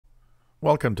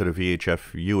Welcome to the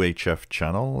VHF UHF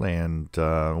channel, and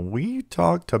we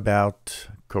talked about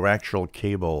coaxial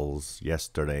cables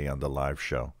yesterday on the live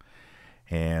show,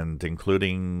 and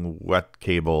including what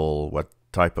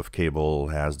type of cable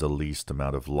has the least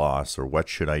amount of loss, or what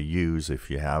should I use if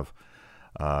you're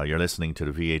listening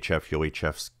to the VHF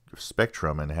UHF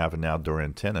spectrum and have an outdoor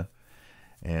antenna,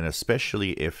 and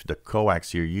especially if the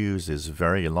coax you use is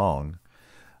very long.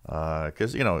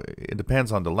 Because, it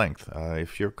depends on the length.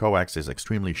 If your coax is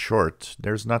extremely short,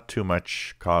 there's not too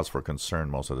much cause for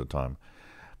concern most of the time.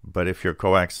 But if your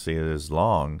coax is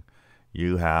long,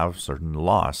 you have certain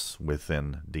loss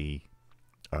within the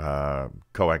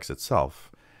coax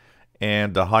itself.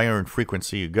 And the higher in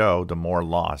frequency you go, the more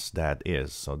loss that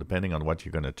is. So depending on what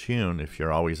you're going to tune, if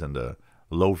you're always in the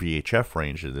low VHF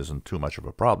range, it isn't too much of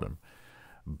a problem.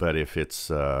 But if it's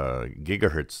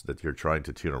gigahertz that you're trying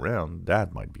to tune around,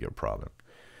 that might be a problem.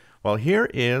 Well,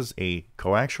 here is a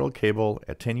coaxial cable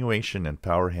attenuation and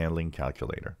power handling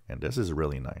calculator. And this is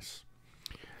really nice.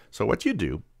 So what you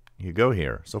do, you go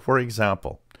here. So for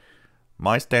example,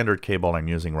 my standard cable I'm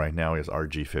using right now is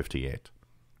RG58.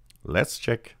 Let's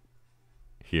check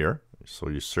here. So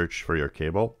you search for your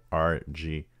cable,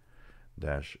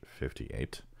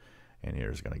 RG-58. And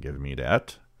here's going to give me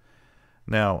that.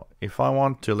 Now, if I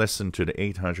want to listen to the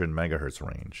 800 megahertz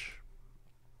range,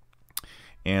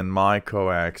 and my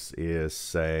coax is,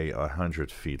 say,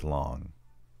 100 feet long,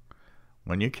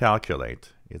 when you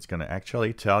calculate, it's going to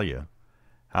actually tell you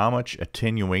how much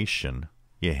attenuation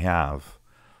you have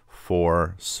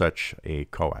for such a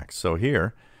coax. So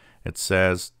here, it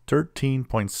says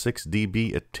 13.6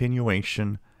 dB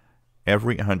attenuation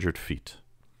every 100 feet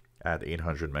at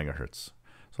 800 megahertz.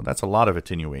 So that's a lot of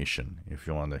attenuation if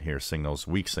you want to hear signals,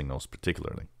 weak signals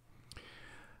particularly.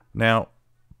 Now,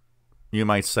 you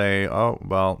might say, oh,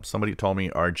 well, somebody told me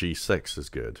RG6 is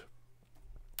good.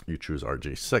 You choose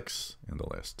RG6 in the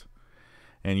list.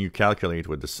 And you calculate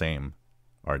with the same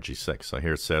RG6. So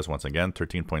here it says, once again,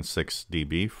 13.6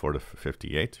 dB for the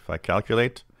 58. If I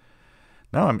calculate,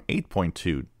 now I'm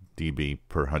 8.2 dB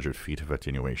per 100 feet of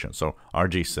attenuation. So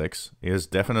RG6 is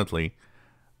definitely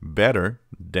better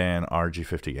than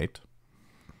RG58.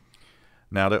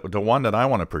 Now the one that I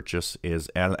want to purchase is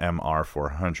LMR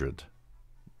 400,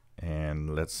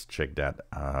 and let's check that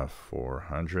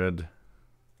 400.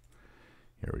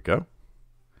 Here we go,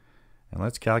 and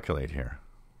let's calculate here.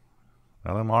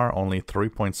 LMR only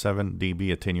 3.7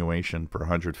 dB attenuation per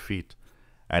 100 feet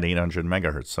at 800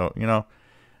 megahertz. So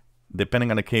depending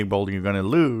on the cable you're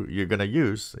going to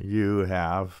use, you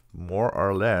have more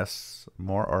or less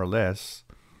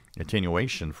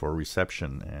attenuation for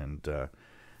reception, and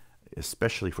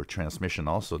especially for transmission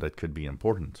also, that could be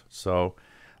important. So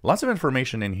lots of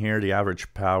information in here, the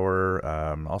average power,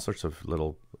 all sorts of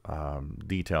little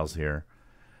details here.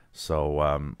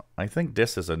 So I think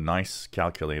this is a nice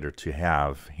calculator to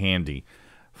have handy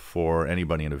for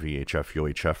anybody in the VHF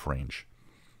UHF range.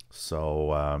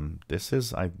 So this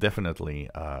is definitely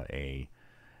a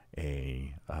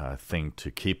thing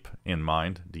to keep in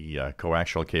mind. The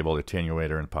coaxial cable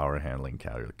attenuator and power handling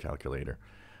calculator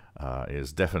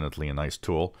is definitely a nice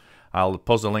tool. I'll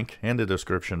post a link in the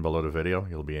description below the video.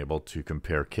 You'll be able to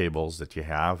compare cables that you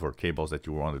have or cables that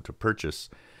you wanted to purchase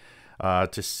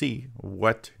to see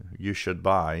what you should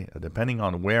buy depending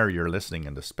on where you're listening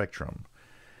in the spectrum.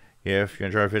 If you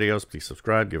enjoy our videos, please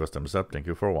subscribe, give us a thumbs up. Thank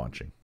you for watching.